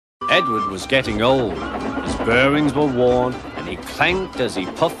Edward was getting old. His bearings were worn, and he clanked as he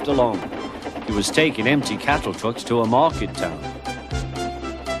puffed along. He was taking empty cattle trucks to a market town.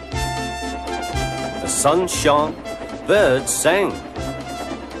 The sun shone, birds sang.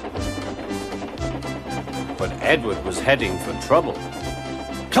 But Edward was heading for trouble.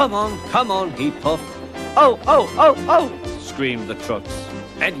 Come on, he puffed. Oh, oh, oh, oh, screamed the trucks.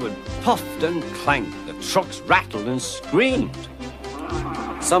 Edward puffed and clanked. The trucks rattled and screamed.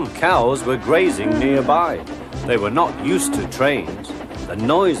 Some cows were grazing nearby. They were not used to trains. The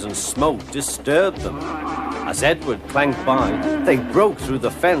noise and smoke disturbed them. As Edward clanked by, they broke through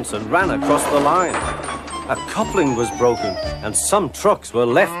the fence and ran across the line. A coupling was broken, and some trucks were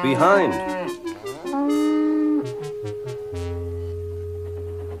left behind.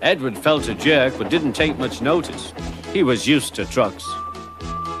 Edward felt a jerk, but didn't take much notice. He was used to trucks.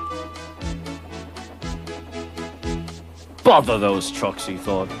 Bother those trucks, he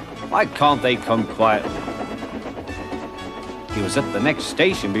thought. Why can't they come quietly? He was at the next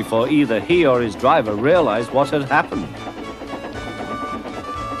station before either he or his driver realized what had happened.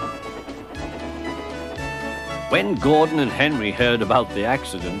 When Gordon and Henry heard about the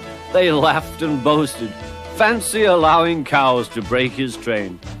accident, they laughed and boasted. Fancy allowing cows to break his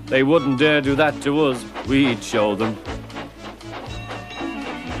train. They wouldn't dare do that to us. We'd show them.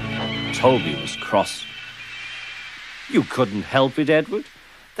 Toby was cross. You couldn't help it, Edward.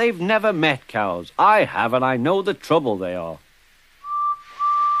 They've never met cows. I have, and I know the trouble they are.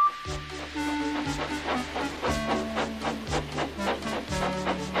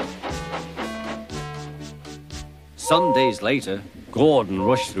 Some days later, Gordon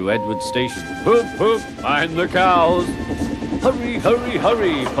rushed through Edward's station. Hoop, hoop, mind the cows. Hurry, hurry,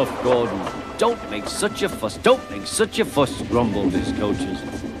 hurry, puffed Gordon. Don't make such a fuss, grumbled his coaches.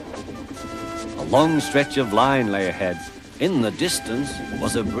 A long stretch of line lay ahead. In the distance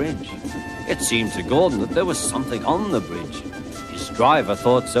was a bridge. It seemed to Gordon that there was something on the bridge. His driver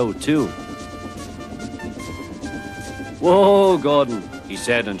thought so too. Whoa, Gordon, he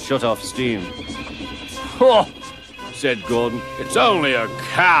said and shut off steam. Oh, said Gordon, it's only a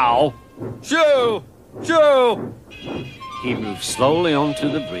cow. Shoo! Shoo! He moved slowly onto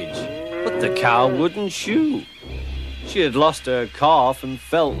the bridge, but the cow wouldn't shoo. She had lost her calf and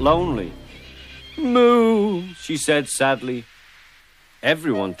felt lonely. Moo, she said sadly.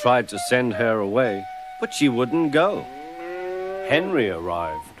 Everyone tried to send her away, but she wouldn't go. Henry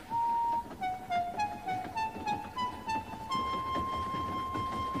arrived.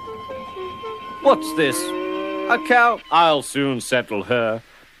 What's this? A cow? I'll soon settle her.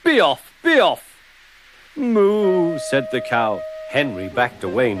 Be off, be off. Moo, said the cow. Henry backed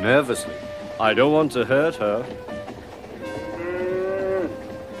away nervously. I don't want to hurt her.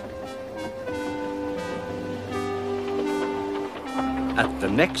 At the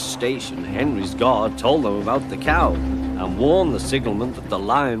next station, Henry's guard told them about the cow and warned the signalman that the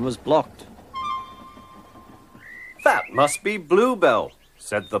line was blocked. That must be Bluebell,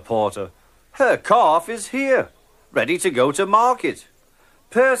 said the porter. Her calf is here, ready to go to market.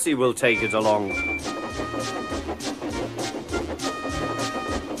 Percy will take it along.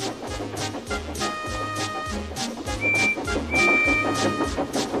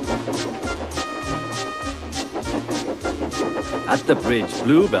 At the bridge,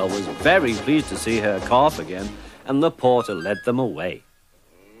 Bluebell was very pleased to see her calf again, and the porter led them away.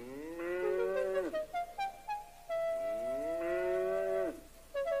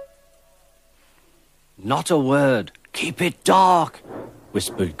 Not a word. Keep it dark,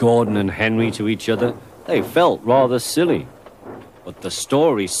 whispered Gordon and Henry to each other. They felt rather silly, but the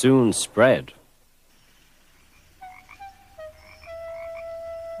story soon spread.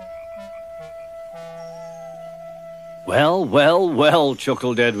 Well, well, well,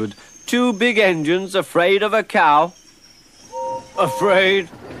 chuckled Edward. 2 big engines afraid of a cow? Afraid?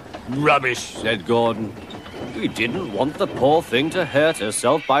 Rubbish, said Gordon. We didn't want the poor thing to hurt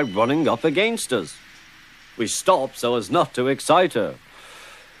herself by running up against us. We stopped so as not to excite her.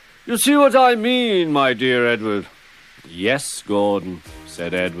 You see what I mean, my dear Edward? Yes, Gordon,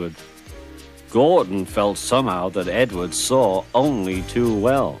 said Edward. Gordon felt somehow that Edward saw only too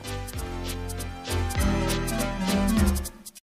well.